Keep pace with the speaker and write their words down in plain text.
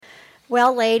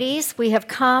Well, ladies, we have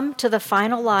come to the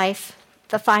final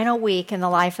week in the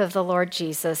life of the Lord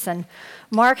Jesus. And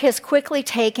Mark has quickly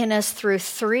taken us through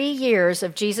 3 years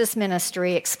of Jesus'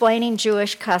 ministry, explaining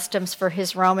Jewish customs for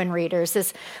his Roman readers,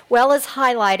 as well as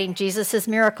highlighting Jesus'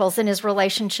 miracles and his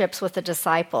relationships with the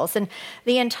disciples. And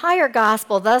the entire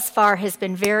gospel thus far has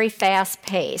been very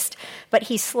fast-paced, but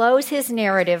he slows his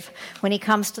narrative when he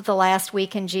comes to the last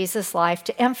week in Jesus' life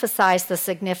to emphasize the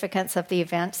significance of the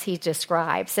events he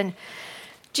describes. And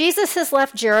Jesus has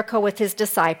left Jericho with his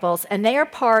disciples, and they are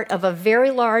part of a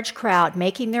very large crowd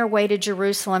making their way to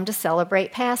Jerusalem to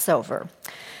celebrate Passover.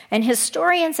 And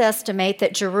historians estimate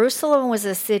that Jerusalem was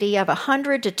a city of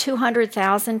 100 to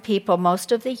 200,000 people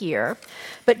most of the year,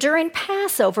 but during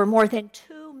Passover, more than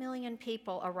 2 million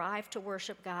people arrived to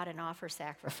worship God and offer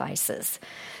sacrifices.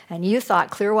 And you thought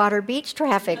Clearwater Beach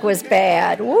traffic was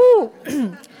bad. Woo!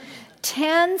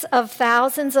 Tens of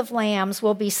thousands of lambs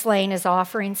will be slain as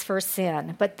offerings for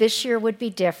sin, but this year would be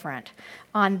different.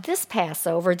 On this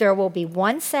Passover, there will be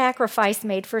one sacrifice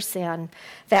made for sin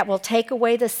that will take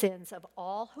away the sins of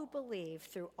all who believe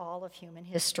through all of human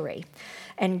history.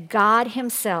 And God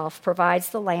himself provides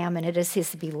the lamb, and it is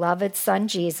his beloved Son,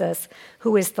 Jesus,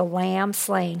 who is the lamb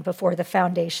slain before the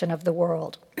foundation of the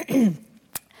world.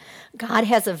 God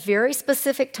has a very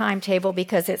specific timetable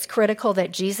because it's critical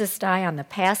that Jesus die on the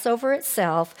Passover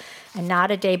itself and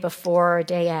not a day before or a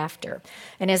day after.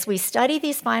 And as we study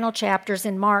these final chapters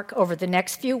in Mark over the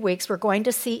next few weeks, we're going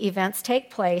to see events take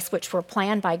place which were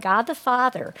planned by God the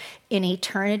Father in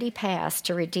eternity past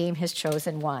to redeem his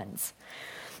chosen ones.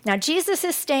 Now, Jesus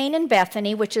is staying in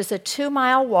Bethany, which is a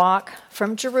 2-mile walk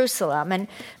from Jerusalem, and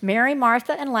Mary,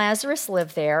 Martha, and Lazarus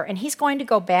live there, and he's going to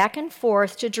go back and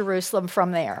forth to Jerusalem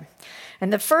from there.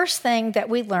 And the first thing that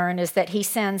we learn is that he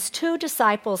sends 2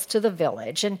 disciples to the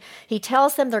village, and he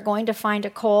tells them they're going to find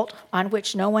a colt on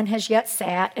which no one has yet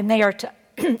sat, and they are to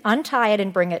untie it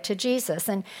and bring it to Jesus.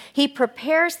 And he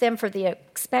prepares them for the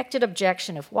expected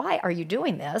objection of, why are you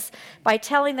doing this? By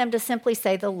telling them to simply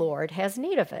say, the Lord has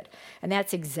need of it. And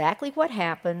that's exactly what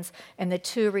happens, and the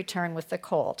 2 return with the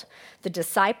colt. The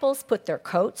disciples put their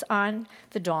coats on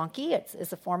the donkey.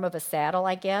 It's a form of a saddle,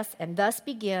 I guess, and thus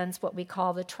begins what we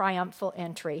call the triumphal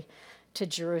entry to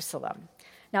Jerusalem.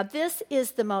 Now, this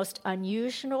is the most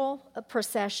unusual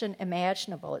procession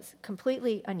imaginable. It's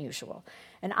completely unusual.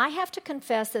 And I have to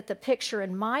confess that the picture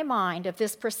in my mind of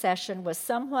this procession was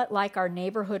somewhat like our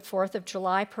neighborhood 4th of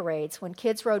July parades when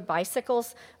kids rode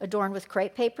bicycles adorned with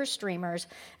crepe paper streamers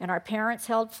and our parents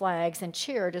held flags and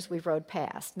cheered as we rode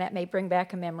past. And that may bring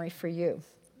back a memory for you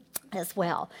as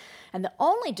well. And the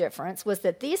only difference was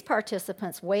that these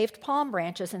participants waved palm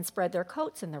branches and spread their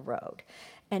coats in the road.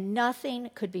 And nothing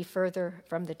could be further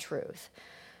from the truth,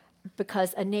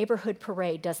 because a neighborhood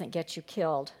parade doesn't get you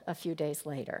killed a few days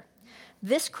later.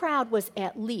 This crowd was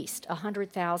at least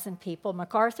 100,000 people.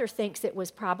 MacArthur thinks it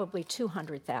was probably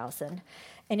 200,000,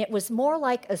 and it was more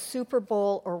like a Super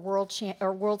Bowl or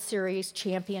World Series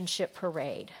championship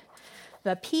parade.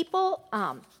 The people,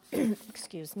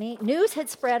 news had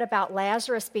spread about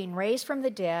Lazarus being raised from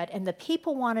the dead, and the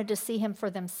people wanted to see him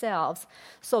for themselves.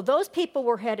 So those people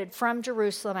were headed from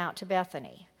Jerusalem out to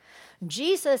Bethany.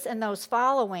 Jesus and those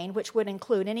following, which would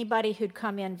include anybody who'd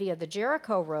come in via the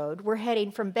Jericho road, were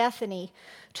heading from Bethany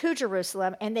to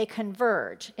Jerusalem, and they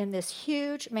converge in this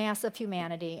huge mass of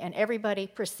humanity, and everybody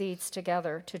proceeds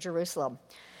together to Jerusalem.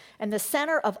 And the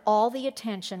center of all the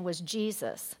attention was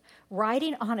Jesus,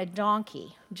 riding on a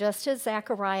donkey, just as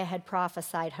Zechariah had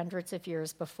prophesied hundreds of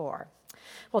years before.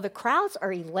 Well, the crowds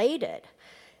are elated.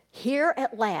 Here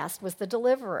at last was the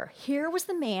deliverer. Here was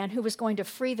the man who was going to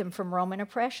free them from Roman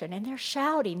oppression. And they're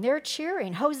shouting, they're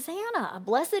cheering, Hosanna,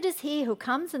 blessed is he who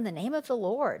comes in the name of the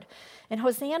Lord. And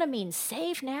Hosanna means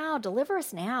save now, deliver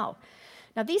us now.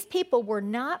 Now, these people were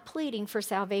not pleading for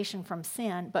salvation from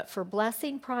sin, but for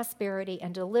blessing, prosperity,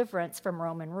 and deliverance from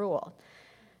Roman rule.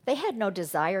 They had no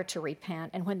desire to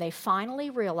repent, and when they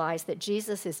finally realized that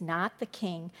Jesus is not the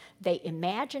king they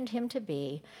imagined him to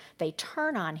be, they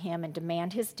turn on him and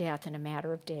demand his death in a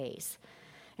matter of days.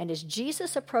 And as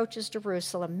Jesus approaches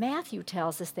Jerusalem, Matthew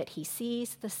tells us that he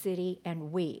sees the city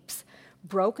and weeps,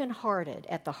 brokenhearted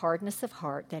at the hardness of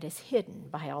heart that is hidden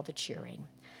by all the cheering.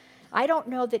 I don't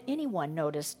know that anyone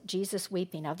noticed Jesus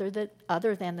weeping other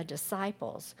than the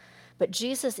disciples, but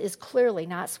Jesus is clearly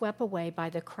not swept away by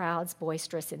the crowd's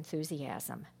boisterous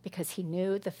enthusiasm because he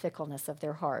knew the fickleness of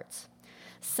their hearts.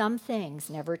 Some things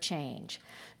never change.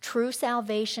 True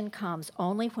salvation comes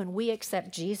only when we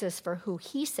accept Jesus for who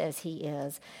he says he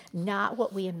is, not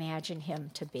what we imagine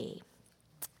him to be.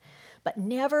 But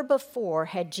never before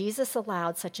had Jesus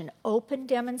allowed such an open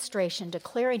demonstration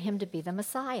declaring him to be the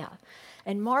Messiah.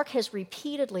 And Mark has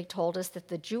repeatedly told us that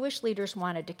the Jewish leaders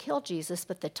wanted to kill Jesus,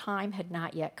 but the time had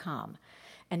not yet come.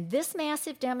 And this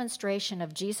massive demonstration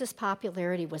of Jesus'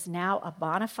 popularity was now a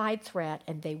bona fide threat,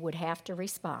 and they would have to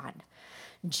respond.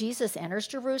 Jesus enters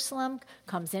Jerusalem,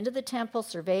 comes into the temple,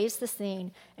 surveys the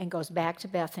scene, and goes back to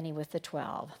Bethany with the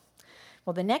 12.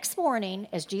 Well, the next morning,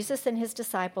 as Jesus and his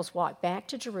disciples walk back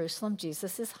to Jerusalem,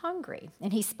 Jesus is hungry,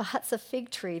 and he spots a fig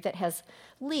tree that has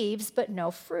leaves but no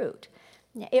fruit.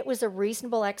 It was a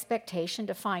reasonable expectation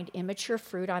to find immature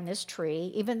fruit on this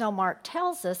tree, even though Mark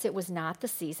tells us it was not the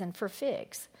season for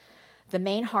figs. The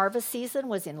main harvest season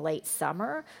was in late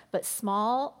summer, but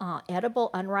small,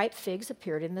 edible, unripe figs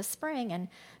appeared in the spring. And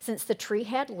since the tree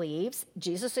had leaves,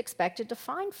 Jesus expected to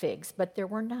find figs, but there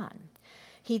were none.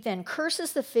 He then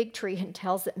curses the fig tree and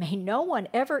tells it, "May no one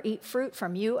ever eat fruit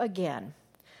from you again."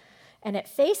 And at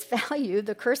face value,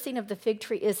 the cursing of the fig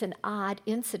tree is an odd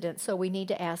incident, so we need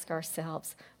to ask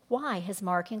ourselves, why has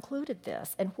Mark included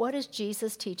this? And what is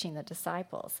Jesus teaching the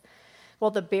disciples?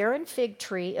 Well, the barren fig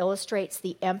tree illustrates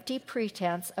the empty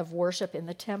pretense of worship in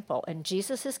the temple, and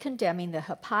Jesus is condemning the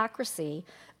hypocrisy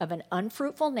of an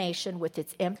unfruitful nation with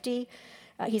its empty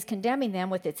he's condemning them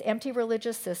with its empty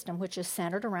religious system, which is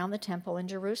centered around the temple in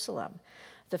Jerusalem.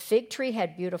 The fig tree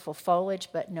had beautiful foliage,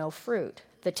 but no fruit.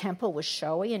 The temple was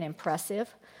showy and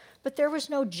impressive, but there was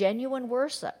no genuine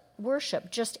worship,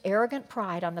 just arrogant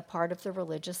pride on the part of the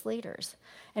religious leaders.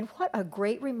 And what a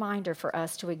great reminder for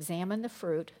us to examine the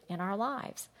fruit in our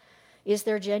lives. Is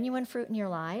there genuine fruit in your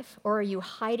life, or are you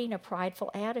hiding a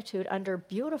prideful attitude under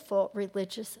beautiful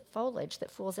religious foliage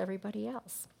that fools everybody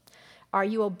else? Are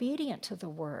you obedient to the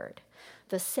word?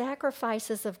 The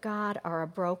sacrifices of God are a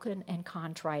broken and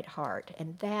contrite heart,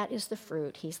 and that is the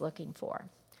fruit he's looking for.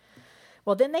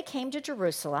 Well, then they came to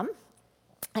Jerusalem,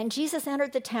 and Jesus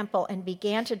entered the temple and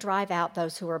began to drive out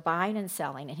those who were buying and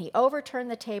selling, and he overturned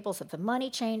the tables of the money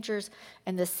changers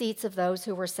and the seats of those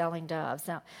who were selling doves.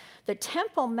 Now, the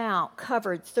Temple Mount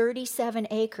covered 37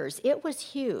 acres. It was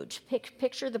huge.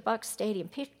 Picture the Bucs Stadium.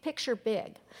 Picture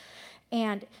big.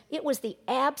 And it was the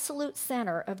absolute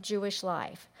center of Jewish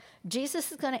life. Jesus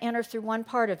is going to enter through one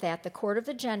part of that, the court of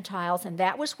the Gentiles, and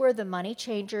that was where the money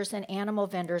changers and animal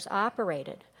vendors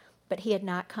operated. But he had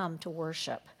not come to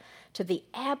worship. To the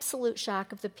absolute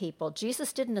shock of the people,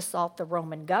 Jesus didn't assault the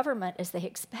Roman government as they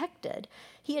expected.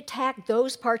 He attacked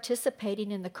those participating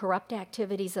in the corrupt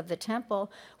activities of the temple,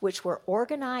 which were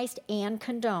organized and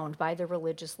condoned by the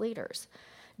religious leaders.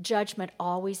 Judgment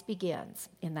always begins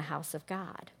in the house of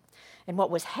God. And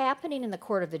what was happening in the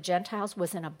court of the Gentiles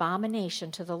was an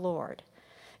abomination to the Lord.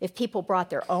 If people brought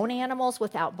their own animals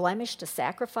without blemish to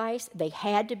sacrifice, they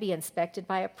had to be inspected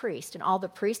by a priest. And all the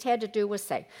priest had to do was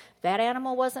say, that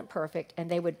animal wasn't perfect, and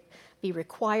they would be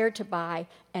required to buy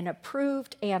an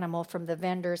approved animal from the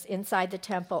vendors inside the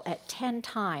temple at 10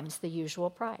 times the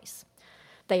usual price.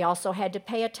 They also had to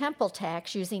pay a temple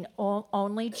tax using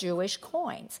only Jewish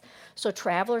coins. So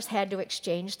travelers had to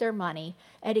exchange their money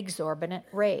at exorbitant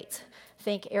rates.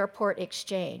 Think airport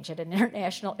exchange. At an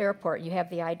international airport, you have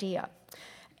the idea.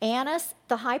 Annas,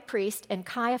 the high priest, and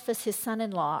Caiaphas, his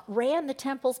son-in-law, ran the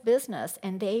temple's business,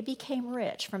 and they became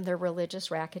rich from their religious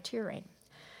racketeering.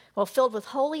 Well, filled with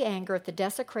holy anger at the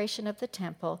desecration of the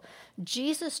temple,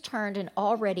 Jesus turned an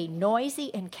already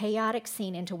noisy and chaotic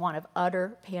scene into one of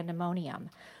utter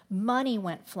pandemonium. Money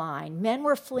went flying. Men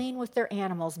were fleeing with their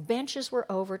animals. Benches were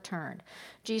overturned.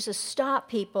 Jesus stopped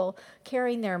people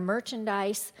carrying their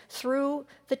merchandise through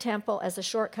the temple as a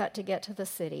shortcut to get to the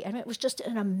city. I mean, it was just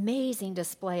an amazing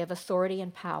display of authority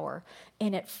and power,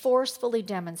 and it forcefully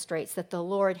demonstrates that the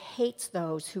Lord hates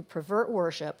those who pervert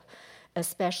worship,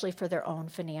 especially for their own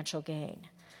financial gain.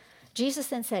 Jesus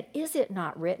then said, "Is it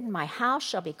not written, my house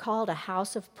shall be called a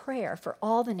house of prayer for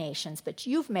all the nations, but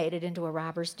you've made it into a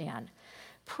robber's den."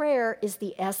 Prayer is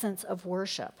the essence of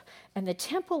worship, and the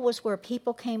temple was where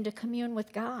people came to commune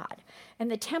with God. And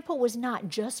the temple was not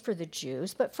just for the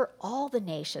Jews, but for all the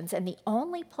nations, and the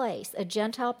only place a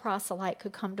Gentile proselyte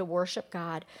could come to worship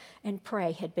God and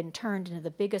pray had been turned into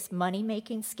the biggest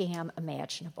money-making scam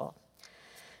imaginable.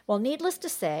 Well, needless to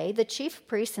say, the chief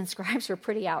priests and scribes were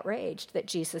pretty outraged that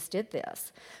Jesus did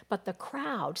this. But the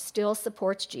crowd still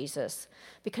supports Jesus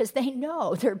because they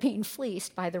know they're being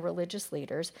fleeced by the religious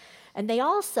leaders, and they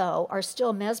also are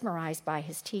still mesmerized by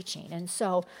his teaching. And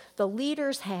so the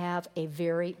leaders have a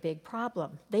very big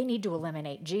problem. They need to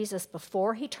eliminate Jesus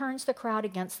before he turns the crowd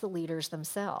against the leaders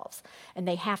themselves. And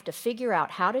they have to figure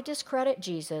out how to discredit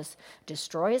Jesus,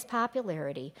 destroy his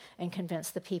popularity, and convince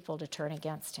the people to turn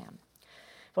against him.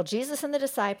 Well, Jesus and the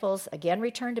disciples again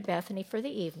returned to Bethany for the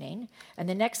evening, and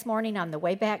the next morning on the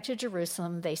way back to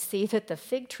Jerusalem, they see that the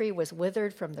fig tree was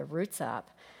withered from the roots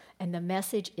up. And the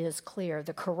message is clear.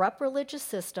 The corrupt religious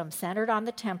system centered on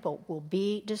the temple will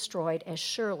be destroyed as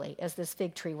surely as this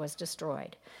fig tree was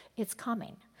destroyed. It's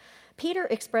coming. Peter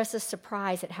expresses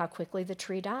surprise at how quickly the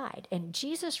tree died, and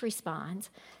Jesus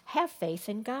responds, "Have faith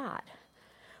in God."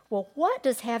 Well, what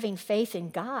does having faith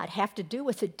in God have to do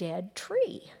with a dead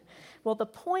tree? Well, the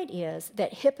point is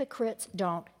that hypocrites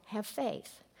don't have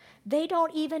faith. They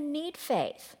don't even need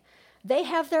faith. They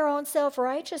have their own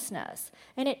self-righteousness,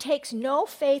 and it takes no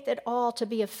faith at all to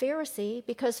be a Pharisee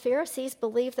because Pharisees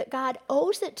believe that God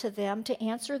owes it to them to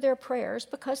answer their prayers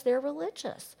because they're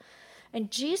religious. And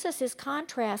Jesus is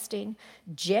contrasting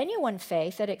genuine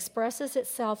faith that expresses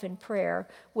itself in prayer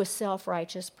with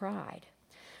self-righteous pride.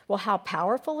 Well, how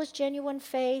powerful is genuine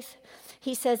faith?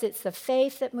 He says it's the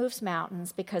faith that moves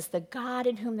mountains because the God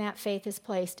in whom that faith is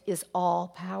placed is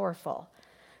all-powerful.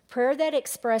 Prayer that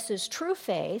expresses true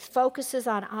faith focuses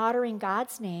on honoring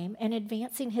God's name and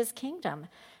advancing his kingdom.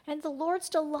 And the Lord's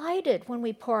delighted when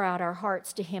we pour out our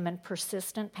hearts to him in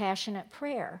persistent, passionate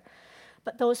prayer.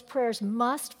 But those prayers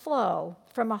must flow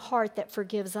from a heart that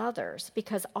forgives others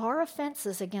because our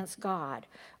offenses against God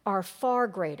are far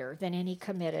greater than any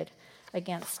committed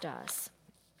against us.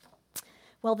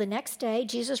 Well, the next day,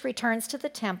 Jesus returns to the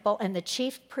temple, and the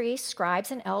chief priests,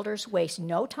 scribes, and elders waste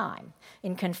no time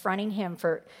in confronting him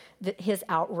for his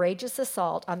outrageous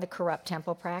assault on the corrupt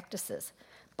temple practices.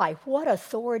 By what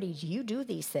authority do you do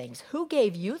these things? Who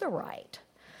gave you the right?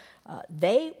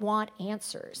 They want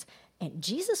answers. And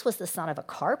Jesus was the son of a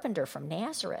carpenter from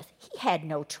Nazareth. He had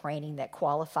no training that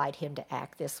qualified him to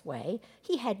act this way.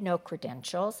 He had no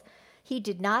credentials. He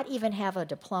did not even have a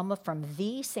diploma from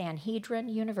the Sanhedrin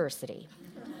University.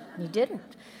 He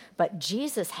didn't. But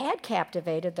Jesus had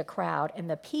captivated the crowd, and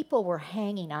the people were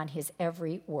hanging on his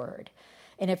every word.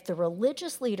 And if the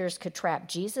religious leaders could trap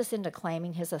Jesus into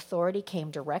claiming his authority came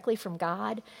directly from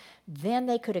God, then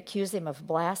they could accuse him of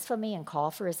blasphemy and call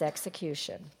for his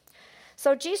execution.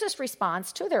 So Jesus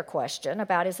responds to their question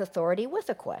about his authority with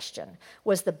a question.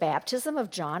 Was the baptism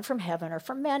of John from heaven or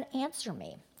from men? Answer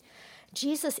me.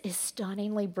 Jesus is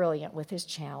stunningly brilliant with his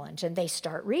challenge, and they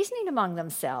start reasoning among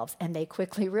themselves, and they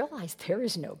quickly realize there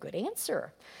is no good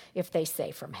answer. If they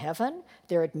say from heaven,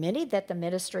 they're admitting that the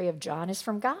ministry of John is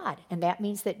from God, and that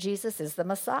means that Jesus is the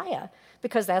Messiah,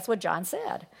 because that's what John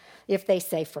said. If they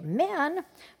say from men,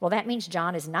 well, that means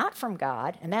John is not from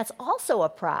God, and that's also a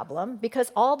problem,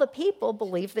 because all the people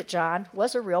believe that John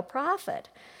was a real prophet.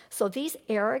 So these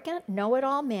arrogant,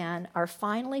 know-it-all men are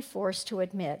finally forced to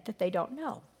admit that they don't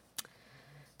know.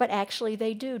 But actually,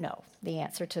 they do know the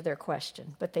answer to their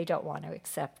question, but they don't want to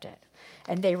accept it.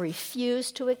 And they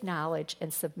refuse to acknowledge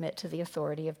and submit to the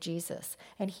authority of Jesus.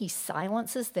 And he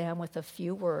silences them with a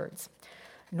few words.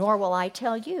 Nor will I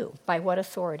tell you by what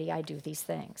authority I do these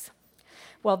things.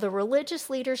 Well, the religious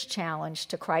leaders' challenge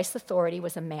to Christ's authority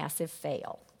was a massive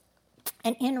fail.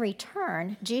 And in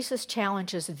return, Jesus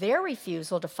challenges their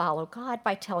refusal to follow God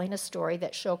by telling a story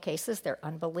that showcases their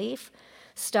unbelief,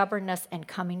 stubbornness, and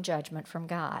coming judgment from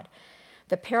God.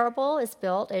 The parable is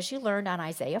built, as you learned, on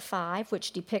Isaiah 5,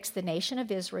 which depicts the nation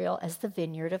of Israel as the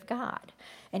vineyard of God.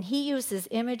 And he uses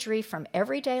imagery from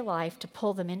everyday life to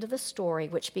pull them into the story,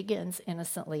 which begins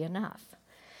innocently enough.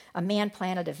 A man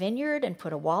planted a vineyard and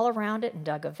put a wall around it and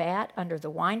dug a vat under the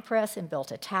winepress and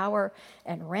built a tower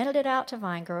and rented it out to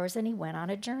vine growers, and he went on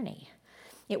a journey.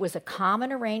 It was a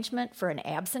common arrangement for an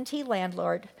absentee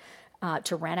landlord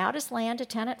to rent out his land to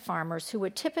tenant farmers who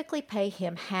would typically pay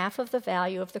him half of the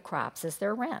value of the crops as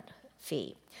their rent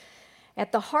fee.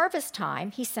 At the harvest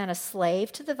time, he sent a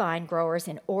slave to the vine growers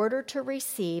in order to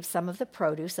receive some of the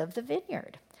produce of the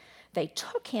vineyard. They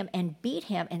took him and beat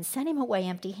him and sent him away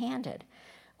empty-handed.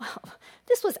 Well,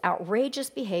 this was outrageous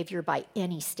behavior by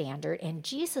any standard, and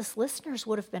Jesus' listeners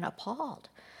would have been appalled.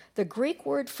 The Greek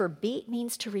word for beat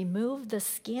means to remove the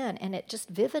skin, and it just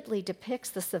vividly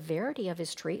depicts the severity of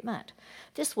his treatment.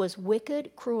 This was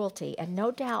wicked cruelty, and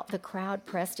no doubt the crowd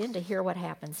pressed in to hear what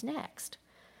happens next.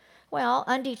 Well,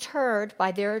 undeterred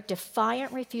by their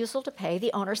defiant refusal to pay,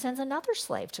 the owner sends another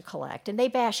slave to collect, and they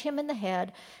bash him in the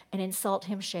head and insult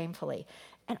him shamefully.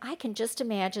 And I can just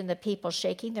imagine the people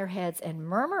shaking their heads and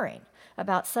murmuring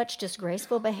about such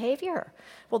disgraceful behavior.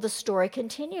 Well, the story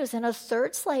continues, and a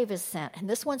third slave is sent, and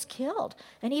this one's killed,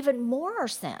 and even more are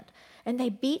sent. And they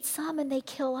beat some and they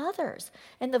kill others.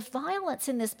 And the violence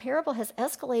in this parable has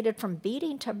escalated from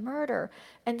beating to murder,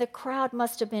 and the crowd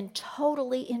must have been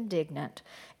totally indignant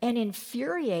and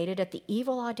infuriated at the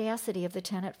evil audacity of the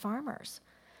tenant farmers.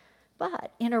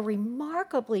 But in a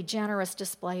remarkably generous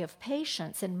display of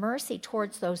patience and mercy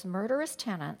towards those murderous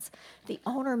tenants, the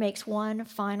owner makes one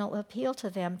final appeal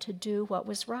to them to do what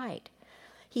was right.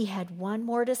 He had one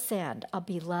more to send, a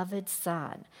beloved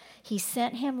son. He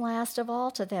sent him last of all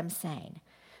to them, saying,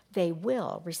 "They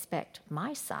will respect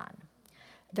my son."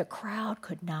 The crowd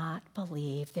could not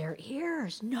believe their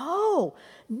ears. No,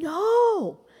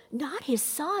 not his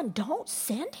son. Don't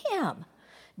send him.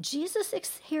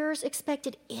 Jesus' hearers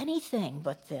expected anything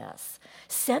but this.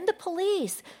 Send the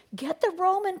police. Get the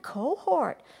Roman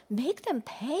cohort. Make them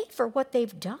pay for what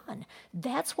they've done.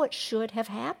 That's what should have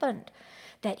happened.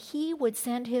 That he would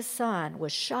send his son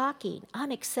was shocking,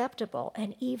 unacceptable,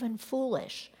 and even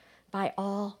foolish by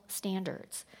all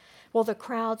standards. Well, the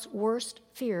crowd's worst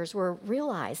fears were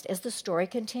realized as the story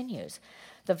continues.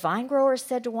 The vine growers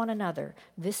said to one another,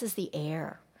 "This is the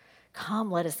heir.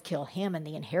 Come, let us kill him, and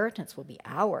the inheritance will be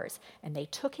ours." And they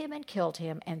took him and killed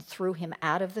him and threw him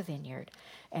out of the vineyard.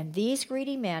 And these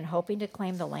greedy men, hoping to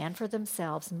claim the land for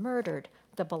themselves, murdered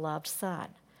the beloved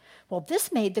son. Well,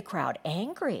 this made the crowd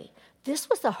angry. This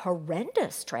was a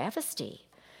horrendous travesty.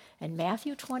 And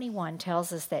Matthew 21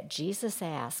 tells us that Jesus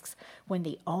asks, when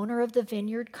the owner of the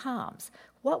vineyard comes,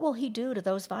 what will he do to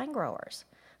those vine growers?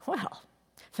 Well,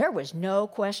 there was no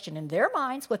question in their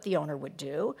minds what the owner would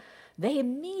do. They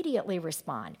immediately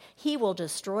respond, he will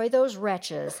destroy those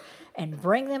wretches and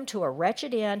bring them to a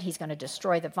wretched end. He's going to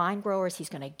destroy the vine growers. He's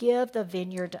going to give the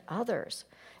vineyard to others.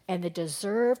 And the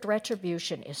deserved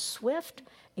retribution is swift,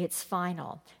 it's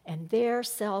final, and their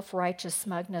self-righteous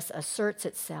smugness asserts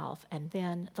itself, and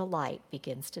then the light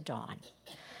begins to dawn.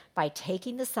 By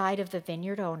taking the side of the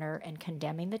vineyard owner and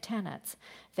condemning the tenants,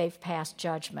 they've passed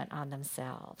judgment on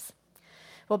themselves.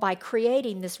 Well, by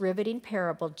creating this riveting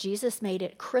parable, Jesus made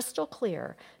it crystal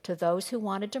clear to those who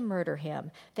wanted to murder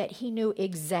him that he knew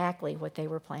exactly what they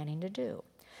were planning to do.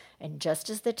 And just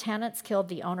as the tenants killed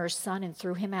the owner's son and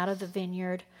threw him out of the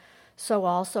vineyard, so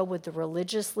also would the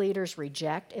religious leaders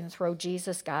reject and throw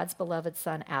Jesus, God's beloved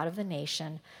son, out of the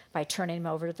nation by turning him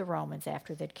over to the Romans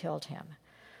after they'd killed him.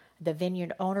 The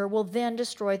vineyard owner will then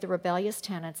destroy the rebellious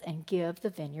tenants and give the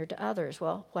vineyard to others.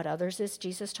 Well, what others is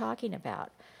Jesus talking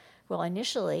about? Well,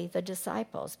 initially, the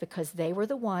disciples, because they were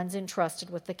the ones entrusted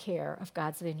with the care of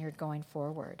God's vineyard going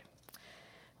forward.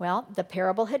 Well, the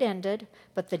parable had ended,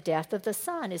 but the death of the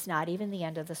son is not even the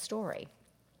end of the story,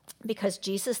 because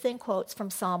Jesus then quotes from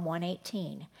Psalm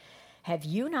 118, "Have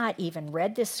you not even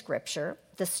read this scripture?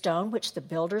 The stone which the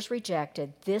builders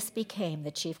rejected, this became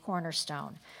the chief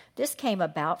cornerstone. This came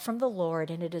about from the Lord,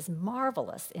 and it is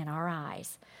marvelous in our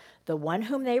eyes. The one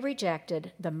whom they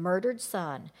rejected, the murdered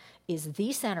son, is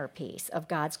the centerpiece of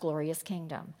God's glorious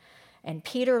kingdom." And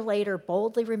Peter later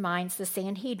boldly reminds the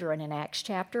Sanhedrin in Acts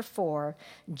chapter 4,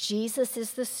 "Jesus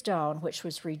is the stone which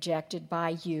was rejected by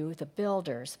you, the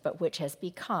builders, but which has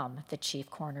become the chief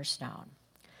cornerstone."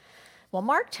 Well,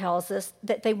 Mark tells us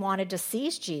that they wanted to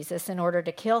seize Jesus in order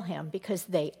to kill him because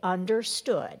they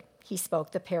understood he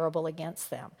spoke the parable against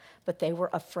them, but they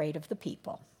were afraid of the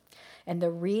people. And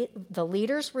the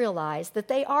leaders realized that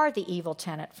they are the evil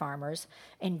tenant farmers,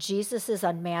 and Jesus is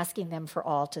unmasking them for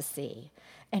all to see.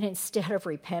 And instead of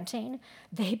repenting,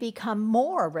 they become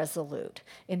more resolute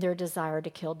in their desire to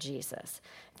kill Jesus.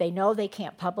 They know they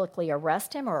can't publicly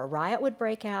arrest him or a riot would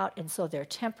break out, and so they're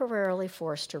temporarily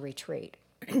forced to retreat.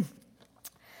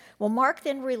 Well, Mark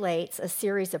then relates a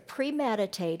series of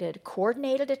premeditated,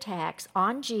 coordinated attacks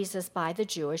on Jesus by the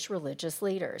Jewish religious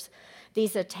leaders.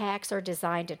 These attacks are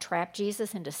designed to trap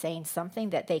Jesus into saying something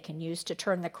that they can use to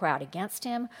turn the crowd against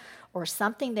him, or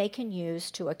something they can use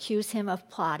to accuse him of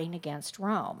plotting against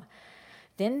Rome.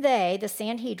 Then they, the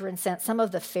Sanhedrin, sent some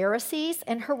of the Pharisees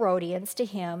and Herodians to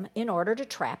him in order to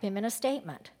trap him in a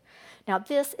statement. Now,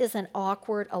 this is an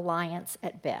awkward alliance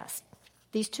at best.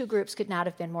 These two groups could not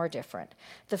have been more different.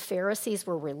 The Pharisees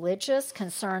were religious,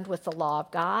 concerned with the law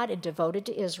of God, and devoted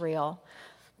to Israel.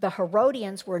 The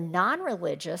Herodians were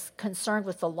non-religious, concerned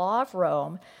with the law of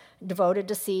Rome, devoted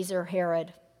to Caesar,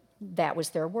 Herod. That was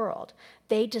their world.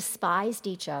 They despised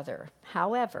each other.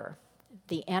 However,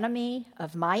 the enemy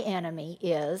of my enemy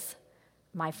is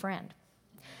my friend.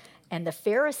 And the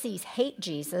Pharisees hate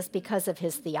Jesus because of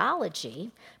his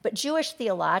theology, but Jewish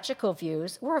theological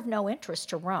views were of no interest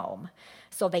to Rome.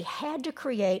 So they had to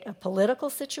create a political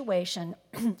situation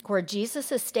where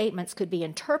Jesus' statements could be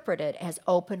interpreted as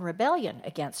open rebellion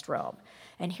against Rome.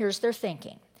 And here's their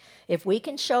thinking. If we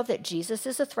can show that Jesus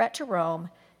is a threat to Rome,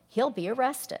 he'll be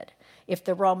arrested. If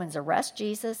the Romans arrest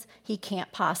Jesus, he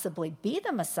can't possibly be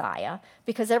the Messiah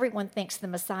because everyone thinks the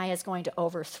Messiah is going to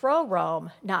overthrow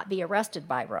Rome, not be arrested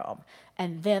by Rome,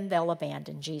 and then they'll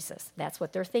abandon Jesus. That's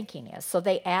what their thinking is. So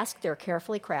they ask their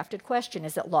carefully crafted question,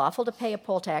 is it lawful to pay a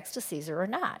poll tax to Caesar or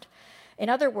not? In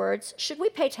other words, should we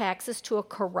pay taxes to a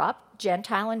corrupt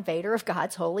Gentile invader of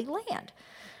God's holy land?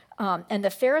 And the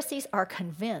Pharisees are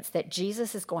convinced that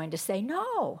Jesus is going to say,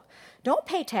 no, don't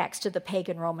pay tax to the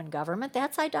pagan Roman government.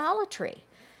 That's idolatry.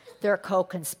 Their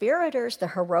co-conspirators, the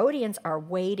Herodians, are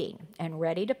waiting and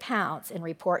ready to pounce and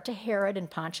report to Herod and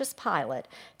Pontius Pilate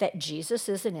that Jesus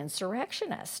is an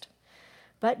insurrectionist.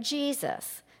 But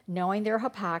Jesus, knowing their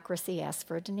hypocrisy, asks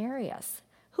for a denarius.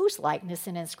 Whose likeness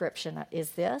and inscription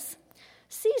is this?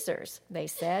 Caesar's, they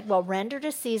said. Well, render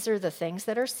to Caesar the things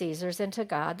that are Caesar's and to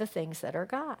God the things that are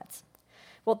God's.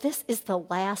 Well, this is the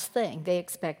last thing they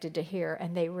expected to hear,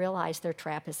 and they realize their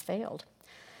trap has failed.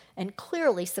 And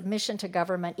clearly, submission to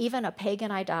government, even a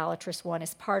pagan idolatrous one,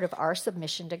 is part of our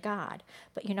submission to God.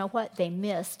 But you know what? They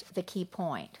missed the key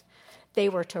point. They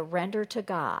were to render to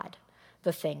God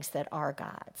the things that are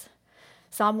God's.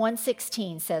 Psalm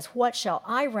 116 says, what shall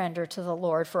I render to the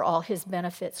Lord for all his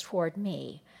benefits toward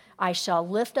me? I shall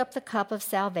lift up the cup of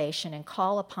salvation and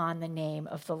call upon the name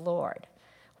of the Lord.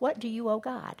 What do you owe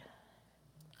God?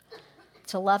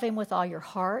 To love him with all your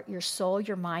heart, your soul,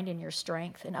 your mind, and your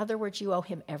strength. In other words, you owe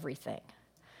him everything.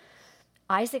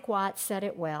 Isaac Watts said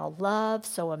it well, love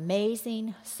so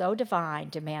amazing, so divine,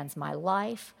 demands my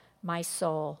life, my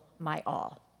soul, my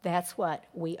all. That's what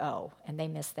we owe, and they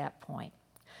missed that point.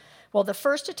 Well, the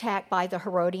first attack by the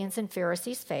Herodians and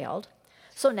Pharisees failed.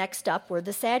 So next up were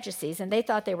the Sadducees, and they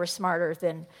thought they were smarter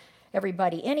than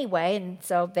everybody anyway, and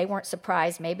so they weren't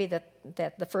surprised maybe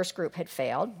that the first group had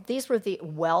failed. These were the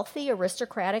wealthy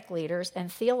aristocratic leaders, and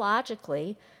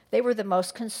theologically, they were the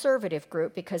most conservative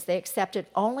group because they accepted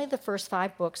only the first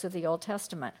 5 books of the Old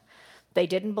Testament. They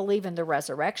didn't believe in the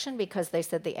resurrection because they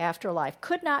said the afterlife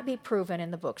could not be proven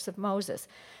in the books of Moses.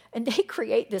 And they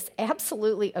create this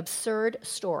absolutely absurd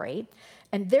story,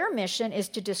 and their mission is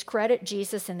to discredit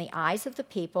Jesus in the eyes of the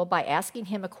people by asking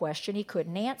him a question he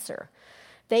couldn't answer.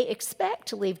 They expect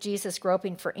to leave Jesus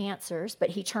groping for answers,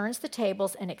 but he turns the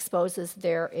tables and exposes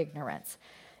their ignorance.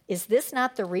 Is this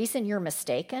not the reason you're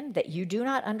mistaken, that you do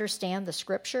not understand the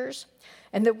scriptures?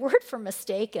 And the word for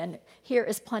mistaken here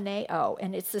is planeo,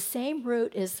 and it's the same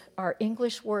root as our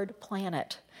English word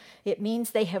planet. It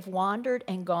means they have wandered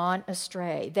and gone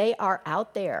astray. They are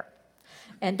out there,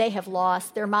 and they have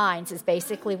lost their minds, is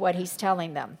basically what he's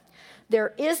telling them.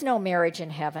 There is no marriage in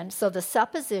heaven, so the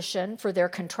supposition for their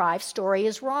contrived story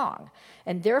is wrong,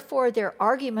 and therefore their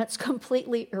argument's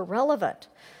completely irrelevant.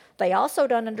 They also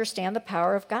don't understand the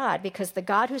power of God, because the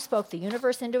God who spoke the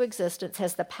universe into existence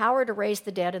has the power to raise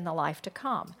the dead in the life to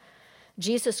come.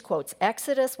 Jesus quotes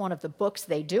Exodus, one of the books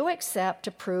they do accept,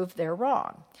 to prove they're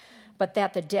wrong. But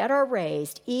that the dead are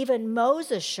raised, even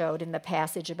Moses showed in the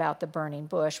passage about the burning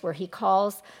bush, where he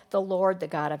calls the Lord the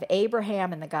God of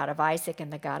Abraham and the God of Isaac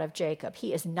and the God of Jacob.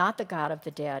 He is not the God of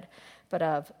the dead, but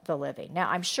of the living.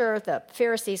 Now, I'm sure the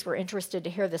Pharisees were interested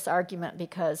to hear this argument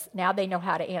because now they know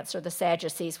how to answer the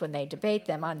Sadducees when they debate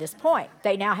them on this point.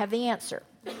 They now have the answer.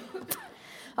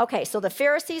 Okay, so the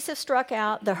Pharisees have struck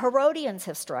out. The Herodians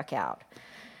have struck out.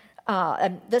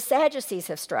 And the Sadducees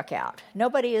have struck out.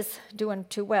 Nobody is doing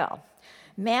too well.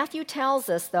 Matthew tells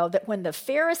us, though, that when the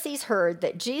Pharisees heard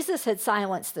that Jesus had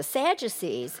silenced the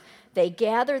Sadducees, they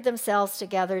gathered themselves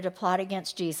together to plot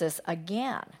against Jesus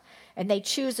again. And they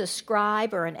choose a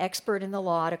scribe or an expert in the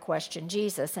law to question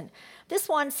Jesus. And this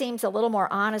one seems a little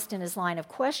more honest in his line of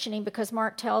questioning because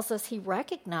Mark tells us he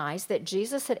recognized that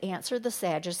Jesus had answered the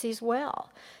Sadducees well.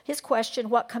 His question,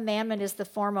 what commandment is the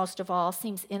foremost of all,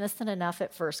 seems innocent enough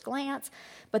at first glance,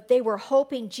 but they were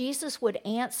hoping Jesus would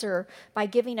answer by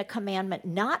giving a commandment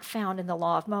not found in the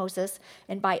law of Moses,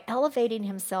 and by elevating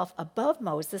himself above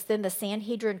Moses, then the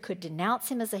Sanhedrin could denounce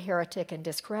him as a heretic and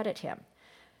discredit him.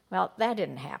 Well, that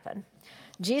didn't happen.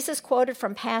 Jesus quoted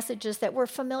from passages that were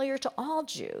familiar to all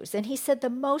Jews, and he said the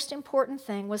most important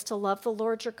thing was to love the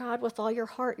Lord your God with all your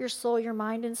heart, your soul, your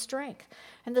mind, and strength.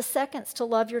 And the second's to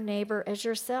love your neighbor as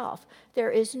yourself.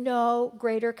 There is no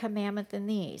greater commandment than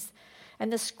these.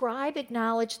 And the scribe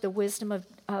acknowledged the wisdom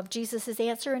of Jesus'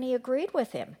 answer, and he agreed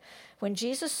with him. When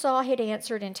Jesus saw he'd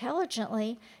answered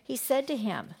intelligently, he said to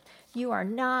him, "You are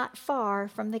not far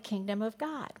from the kingdom of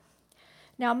God."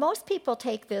 Now, most people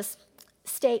take this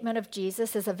statement of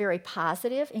Jesus as a very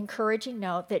positive, encouraging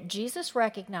note that Jesus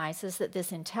recognizes that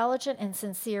this intelligent and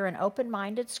sincere and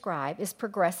open-minded scribe is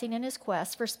progressing in his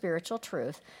quest for spiritual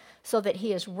truth so that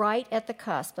he is right at the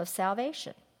cusp of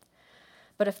salvation.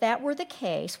 But if that were the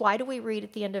case, why do we read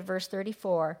at the end of verse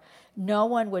 34, no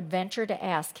one would venture to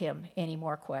ask him any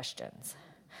more questions?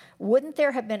 Wouldn't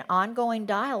there have been ongoing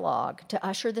dialogue to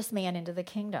usher this man into the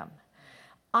kingdom?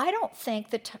 I don't think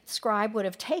the scribe would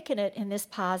have taken it in this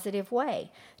positive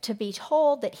way. To be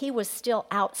told that he was still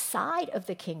outside of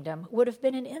the kingdom would have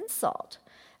been an insult.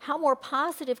 How more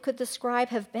positive could the scribe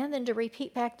have been than to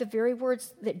repeat back the very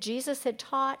words that Jesus had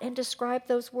taught and describe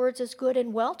those words as good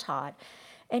and well taught?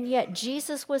 And yet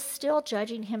Jesus was still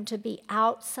judging him to be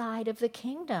outside of the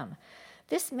kingdom.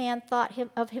 This man thought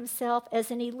of himself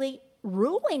as an elite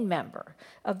ruling member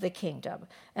of the kingdom.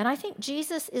 And I think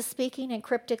Jesus is speaking in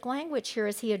cryptic language here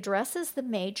as he addresses the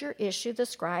major issue the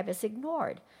scribe has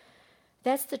ignored.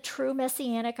 That's the true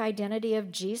messianic identity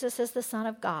of Jesus as the Son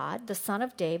of God, the Son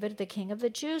of David, the King of the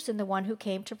Jews, and the one who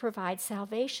came to provide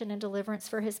salvation and deliverance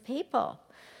for his people.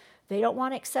 They don't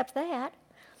want to accept that.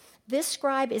 This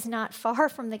scribe is not far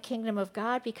from the kingdom of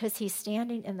God because he's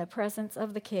standing in the presence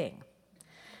of the King.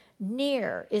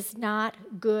 Near is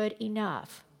not good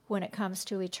enough when it comes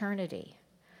to eternity.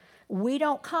 We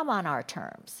don't come on our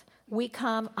terms. We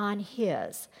come on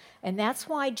his. And that's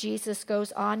why Jesus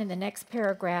goes on in the next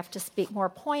paragraph to speak more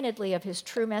pointedly of his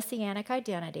true messianic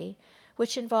identity,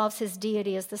 which involves his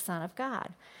deity as the Son of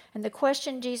God. And the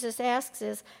question Jesus asks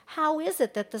is, how is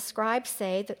it that the scribes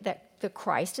say that the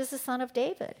Christ is the Son of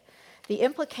David? The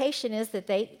implication is that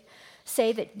they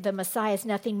say that the Messiah is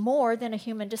nothing more than a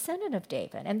human descendant of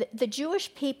David. And the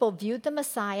Jewish people viewed the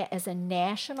Messiah as a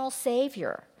national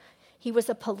savior. He was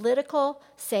a political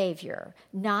savior,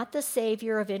 not the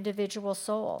savior of individual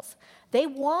souls. They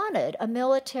wanted a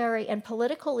military and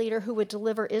political leader who would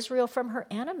deliver Israel from her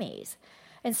enemies.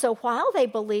 And so while they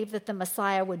believed that the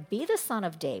Messiah would be the son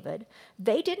of David,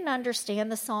 they didn't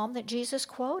understand the psalm that Jesus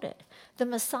quoted. The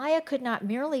Messiah could not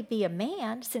merely be a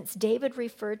man, since David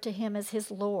referred to him as his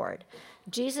Lord.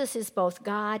 Jesus is both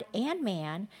God and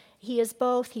man. He is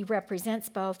both, he represents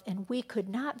both, and we could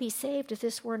not be saved if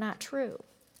this were not true.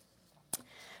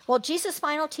 Well, Jesus'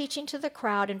 final teaching to the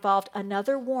crowd involved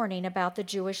another warning about the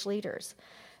Jewish leaders.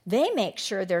 They make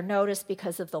sure they're noticed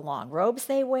because of the long robes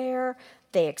they wear.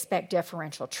 They expect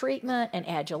deferential treatment and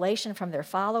adulation from their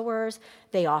followers.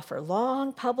 They offer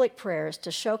long public prayers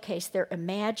to showcase their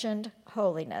imagined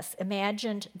holiness,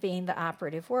 imagined being the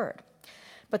operative word.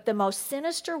 But the most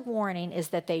sinister warning is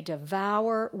that they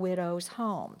devour widows'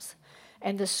 homes.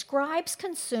 And the scribes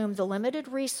consumed the limited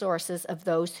resources of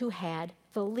those who had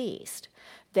the least.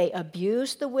 They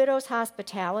abused the widow's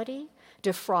hospitality,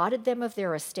 defrauded them of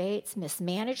their estates,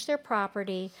 mismanaged their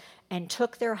property, and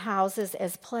took their houses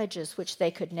as pledges which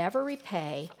they could never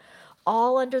repay,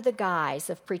 all under the guise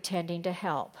of pretending to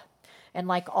help. And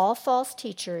like all false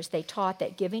teachers, they taught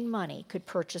that giving money could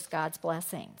purchase God's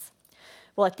blessings.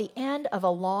 Well, at the end of a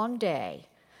long day,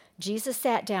 Jesus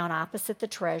sat down opposite the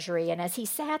treasury, and as he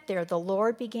sat there, the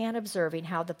Lord began observing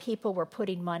how the people were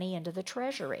putting money into the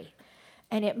treasury.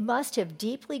 And it must have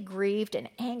deeply grieved and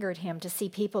angered him to see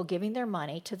people giving their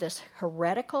money to this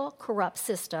heretical, corrupt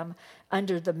system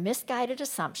under the misguided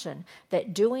assumption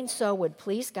that doing so would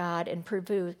please God and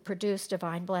produce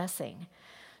divine blessing.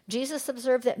 Jesus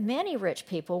observed that many rich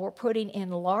people were putting in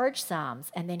large sums,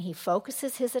 and then he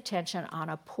focuses his attention on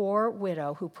a poor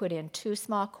widow who put in 2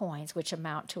 small coins, which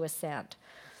amount to a cent.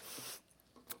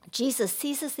 Jesus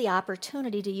seizes the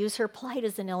opportunity to use her plight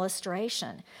as an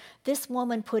illustration. This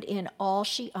woman put in all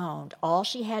she owned, all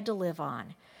she had to live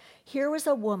on. Here was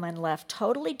a woman left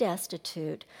totally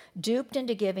destitute, duped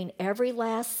into giving every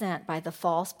last cent by the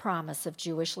false promise of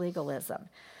Jewish legalism.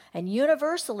 And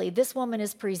universally, this woman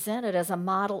is presented as a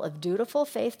model of dutiful,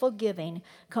 faithful giving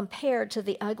compared to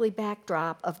the ugly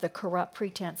backdrop of the corrupt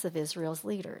pretense of Israel's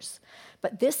leaders.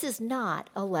 But this is not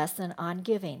a lesson on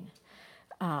giving.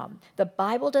 The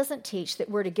Bible doesn't teach that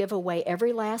we're to give away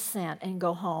every last cent and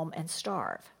go home and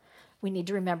starve. We need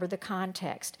to remember the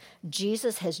context.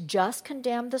 Jesus has just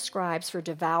condemned the scribes for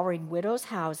devouring widows'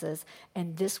 houses,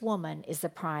 and this woman is a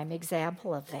prime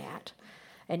example of that.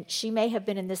 And she may have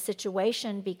been in this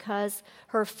situation because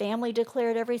her family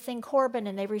declared everything Corban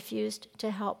and they refused to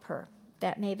help her.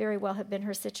 That may very well have been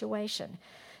her situation.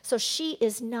 So she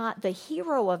is not the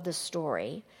hero of the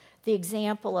story, the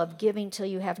example of giving till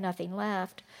you have nothing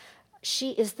left.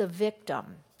 She is the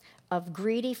victim of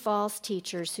greedy false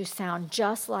teachers who sound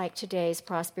just like today's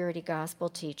prosperity gospel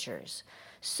teachers.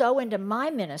 Sow into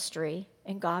my ministry,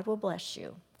 and God will bless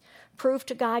you. Prove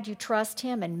to God you trust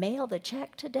him and mail the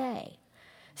check today.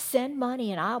 Send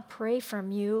money and I'll pray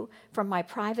from you from my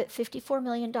private $54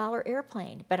 million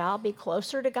airplane. But I'll be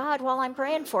closer to God while I'm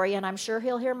praying for you, and I'm sure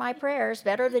he'll hear my prayers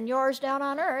better than yours down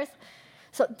on earth.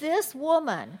 So this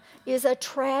woman is a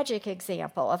tragic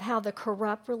example of how the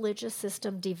corrupt religious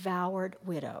system devoured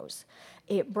widows.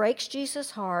 It breaks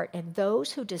Jesus' heart, and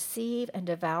those who deceive and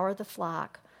devour the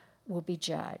flock will be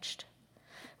judged.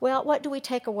 Well, what do we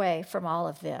take away from all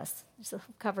of this? So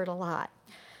we've covered a lot.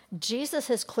 Jesus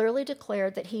has clearly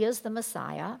declared that he is the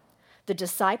Messiah. The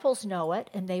disciples know it,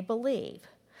 and they believe.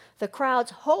 The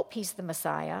crowds hope he's the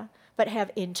Messiah, but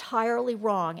have entirely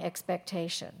wrong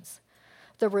expectations.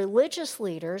 The religious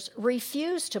leaders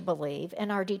refuse to believe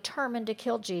and are determined to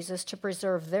kill Jesus to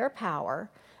preserve their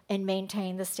power and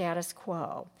maintain the status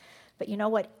quo. But you know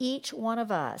what? Each one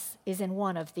of us is in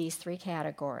one of these three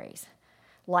categories.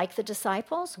 Like the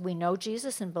disciples, we know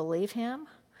Jesus and believe him.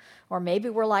 Or maybe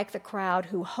we're like the crowd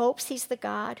who hopes he's the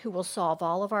God who will solve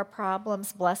all of our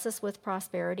problems, bless us with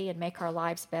prosperity, and make our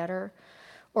lives better.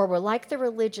 Or we're like the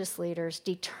religious leaders,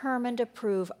 determined to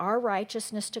prove our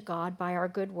righteousness to God by our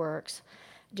good works,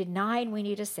 denying we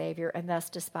need a Savior, and thus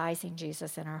despising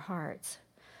Jesus in our hearts.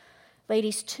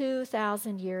 Ladies,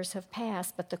 2,000 years have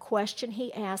passed, but the question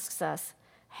he asks us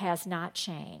has not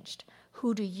changed.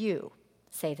 Who do you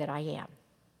say that I am?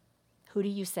 Who do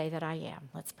you say that I am?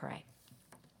 Let's pray.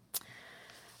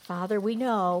 Father, we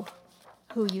know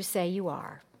who you say you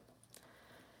are.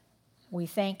 We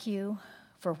thank you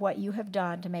for what you have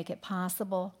done to make it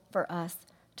possible for us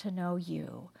to know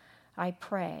you. I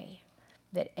pray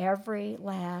that every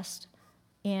last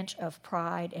inch of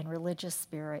pride and religious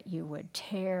spirit you would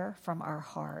tear from our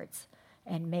hearts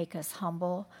and make us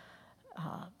humble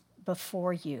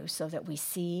before you so that we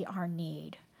see our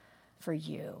need for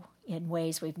you in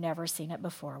ways we've never seen it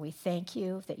before. We thank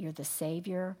you that you're the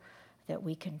Savior, that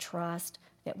we can trust,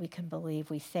 that we can believe.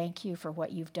 We thank you for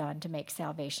what you've done to make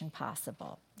salvation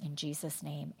possible. In Jesus'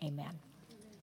 name, amen.